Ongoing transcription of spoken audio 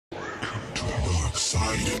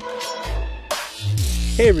Hey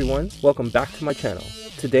everyone, welcome back to my channel.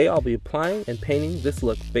 Today I'll be applying and painting this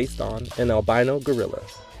look based on an albino gorilla.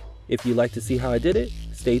 If you'd like to see how I did it,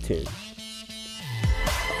 stay tuned.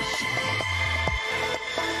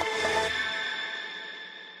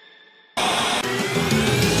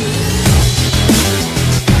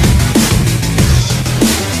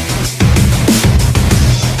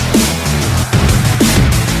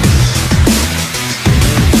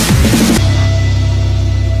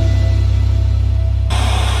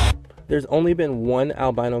 There's only been one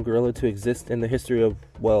albino gorilla to exist in the history of,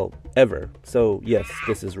 well, ever. So yes,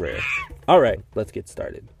 this is rare. Alright, let's get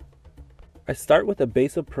started. I start with a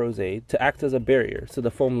base of Prosthetic to act as a barrier so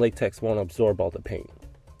the foam latex won't absorb all the paint.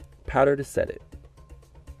 Powder to set it.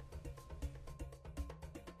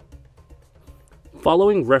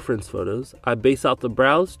 Following reference photos, I base out the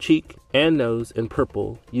brows, cheek, and nose in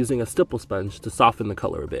purple using a stipple sponge to soften the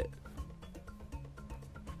color a bit.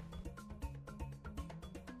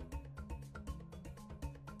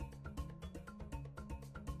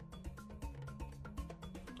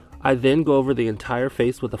 I then go over the entire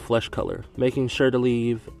face with a flesh color, making sure to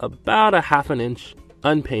leave about a half an inch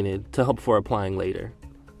unpainted to help for applying later.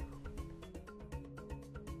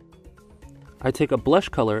 I take a blush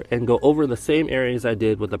color and go over the same areas I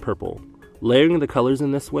did with the purple. Layering the colors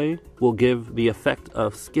in this way will give the effect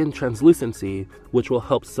of skin translucency, which will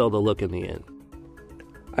help sell the look in the end.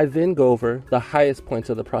 I then go over the highest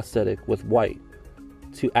points of the prosthetic with white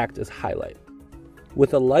to act as highlight.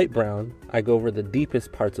 With a light brown, I go over the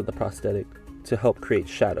deepest parts of the prosthetic to help create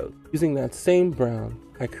shadows. Using that same brown,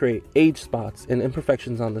 I create age spots and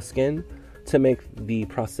imperfections on the skin to make the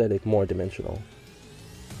prosthetic more dimensional.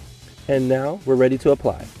 And now we're ready to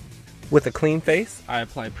apply. With a clean face, I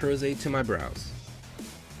apply Prosthetic to my brows.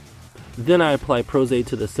 Then I apply Prosthetic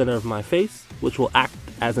to the center of my face, which will act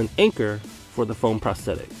as an anchor for the foam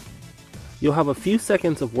prosthetic. You'll have a few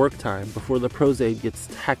seconds of work time before the Prosthetic gets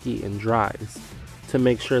tacky and dries, to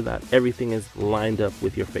make sure that everything is lined up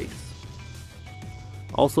with your face.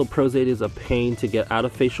 Also, Prosthetic is a pain to get out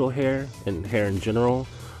of facial hair and hair in general,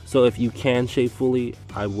 so if you can shave fully,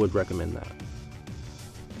 I would recommend that.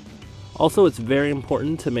 Also, it's very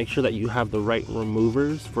important to make sure that you have the right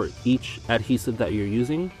removers for each adhesive that you're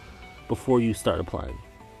using before you start applying.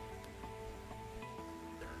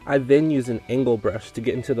 I then use an angle brush to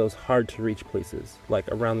get into those hard to reach places, like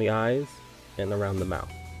around the eyes and around the mouth.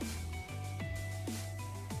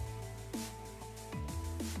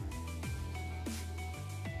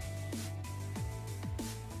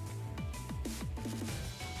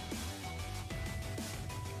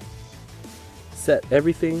 Set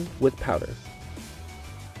everything with powder.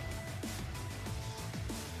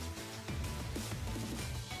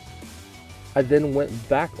 I then went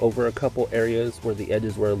back over a couple areas where the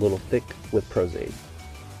edges were a little thick with Prosthetic.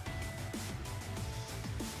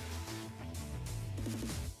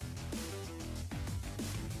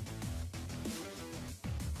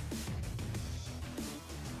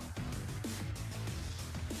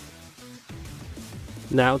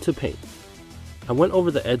 Now to paint. I went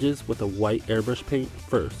over the edges with a white airbrush paint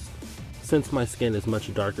first, since my skin is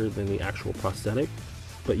much darker than the actual prosthetic,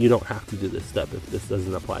 but you don't have to do this step if this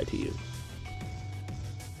doesn't apply to you.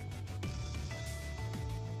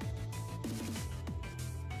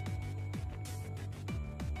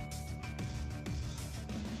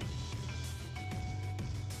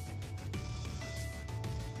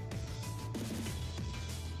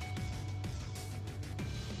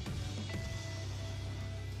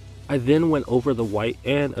 I then went over the white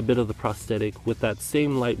and a bit of the prosthetic with that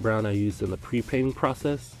same light brown I used in the pre-painting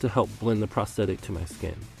process to help blend the prosthetic to my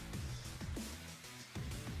skin.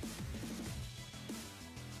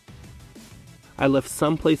 I left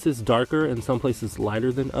some places darker and some places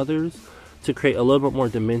lighter than others to create a little bit more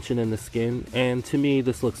dimension in the skin, and to me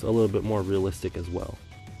this looks a little bit more realistic as well.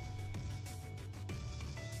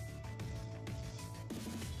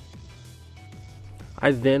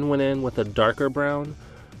 I then went in with a darker brown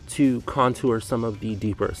to contour some of the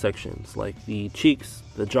deeper sections like the cheeks,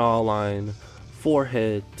 the jawline,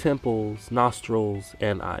 forehead, temples, nostrils,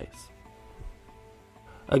 and eyes.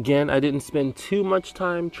 Again, I didn't spend too much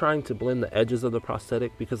time trying to blend the edges of the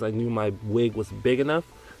prosthetic because I knew my wig was big enough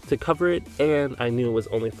to cover it, and I knew it was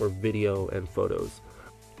only for video and photos.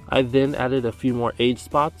 I then added a few more age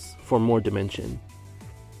spots for more dimension.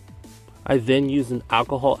 I then used an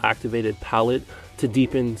alcohol activated palette to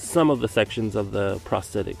deepen some of the sections of the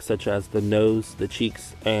prosthetic, such as the nose, the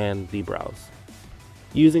cheeks, and the brows.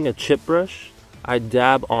 Using a chip brush, I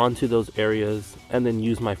dab onto those areas and then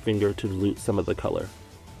use my finger to dilute some of the color.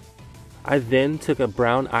 I then took a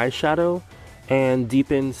brown eyeshadow and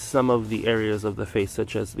deepen some of the areas of the face,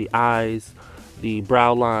 such as the eyes, the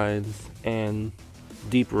brow lines, and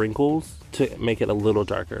deep wrinkles to make it a little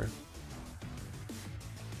darker.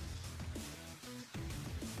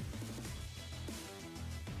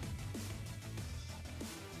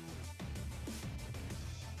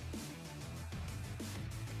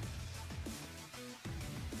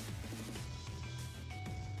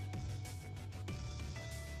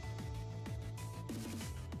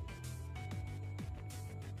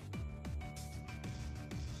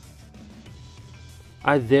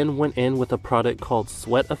 I then went in with a product called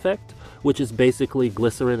Sweat Effect, which is basically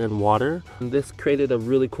glycerin and water. And this created a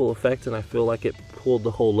really cool effect, and I feel like it pulled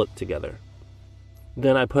the whole look together.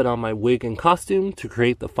 Then I put on my wig and costume to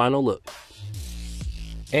create the final look.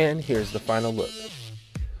 And here's the final look.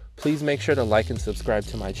 Please make sure to like and subscribe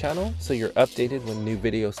to my channel so you're updated when new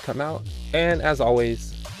videos come out. And as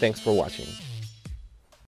always, thanks for watching.